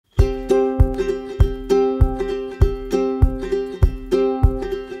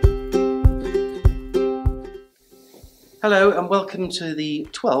Hello and welcome to the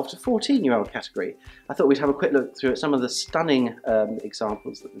 12 to 14-year-old category. I thought we'd have a quick look through at some of the stunning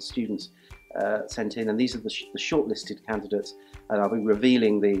examples that the students sent in, and these are the shortlisted candidates, and I'll be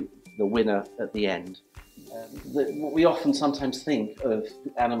revealing the winner at the end. What we often sometimes think of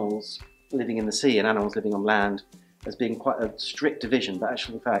animals living in the sea and animals living on land as being quite a strict division, but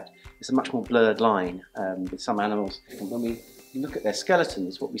actually in fact it's a much more blurred line with some animals. And when we look at their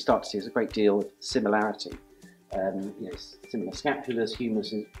skeletons, what we start to see is a great deal of similarity. Similar scapulars,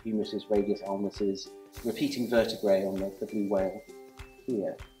 humeruses, radius ulnuses, repeating vertebrae on the blue whale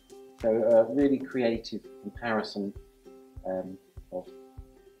here. So a really creative comparison of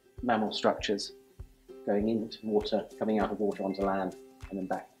mammal structures going into water, coming out of water onto land, and then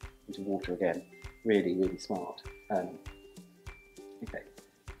back into water again. Really, really smart. Okay,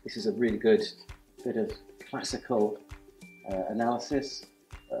 this is a really good bit of classical analysis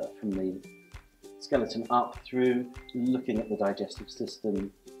from the skeleton up through, looking at the digestive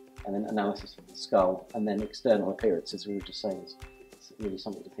system, and then analysis of the skull, and then external appearances, we were just saying, is really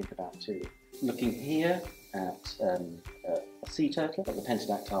something to think about too. Looking here at a sea turtle, at the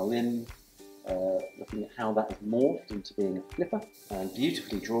pentadactyl limb, looking at how that has morphed into being a flipper, and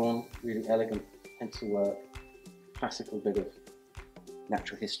beautifully drawn, really elegant pencil work, classical bit of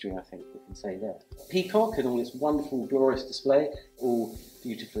natural history, I think we can say there. Peacock and all its wonderful glorious display, all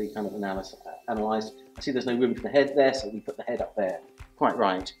beautifully kind of analysed. I see there's no room for the head there, so we put the head up there. Quite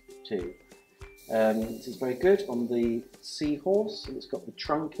right, too. This is very good on the seahorse, and it's got the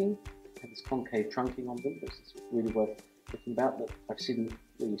trunking, this concave trunking on them, which is really worth looking about, that I've seen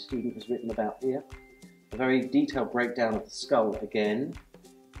the student has written about here. A very detailed breakdown of the skull again,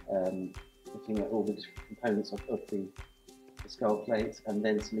 looking at all the different components of the skull plates, and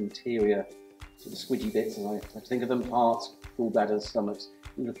then some interior sort of squidgy bits, as I like to think of them, hearts, gallbladders, stomachs,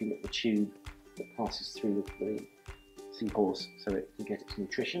 looking at the tube that passes through the seahorse so it can get its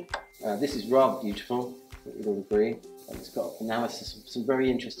nutrition. This is rather beautiful, we'd all agree, and it's got analysis of some very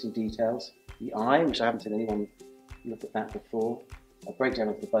interesting details. The eye, which I haven't seen anyone look at that before, a breakdown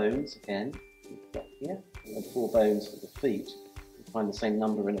of the bones again, we've got here, and 4 bones for the feet. You find the same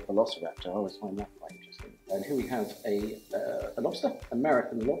number in a velociraptor, I always find that quite interesting. And here we have a lobster,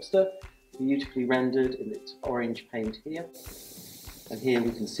 American lobster, beautifully rendered in its orange paint here. And here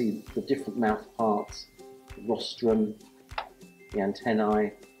we can see the different mouth parts, the rostrum, the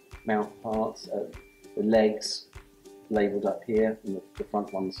antennae, mouth parts, the legs labelled up here, and the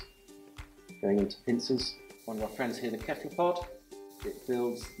front ones going into pincers. One of our friends here, the cephalopod, it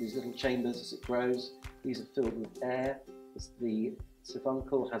builds these little chambers as it grows. These are filled with air. The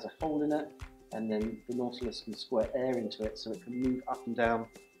siphuncle has a hole in it, and then the nautilus can squirt air into it so it can move up and down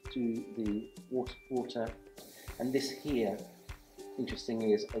through the water. And this here,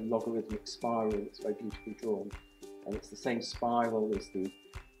 interestingly, is a logarithmic spiral that's very beautifully drawn, and it's the same spiral as the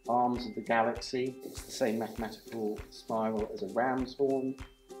arms of the galaxy. It's the same mathematical spiral as a ram's horn.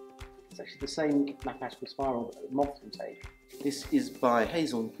 It's actually the same mathematical spiral that a moth can take. This is by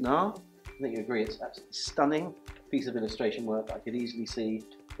Hazel Nah. I think you agree it's absolutely stunning piece of illustration work I could easily see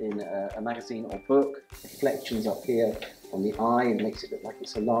in a magazine or book. Reflections up here on the eye, and makes it look like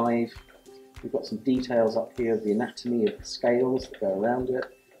it's alive. We've got some details up here of the anatomy of the scales that go around it,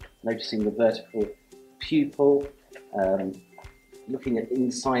 noticing the vertical pupil, looking at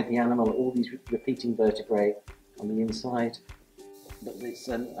inside the animal, all these repeating vertebrae on the inside. But it's,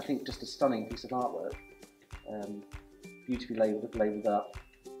 I think, just a stunning piece of artwork, beautifully labelled up,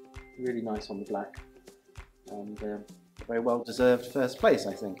 really nice on the black, and a very well deserved first place,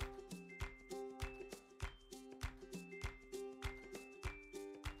 I think.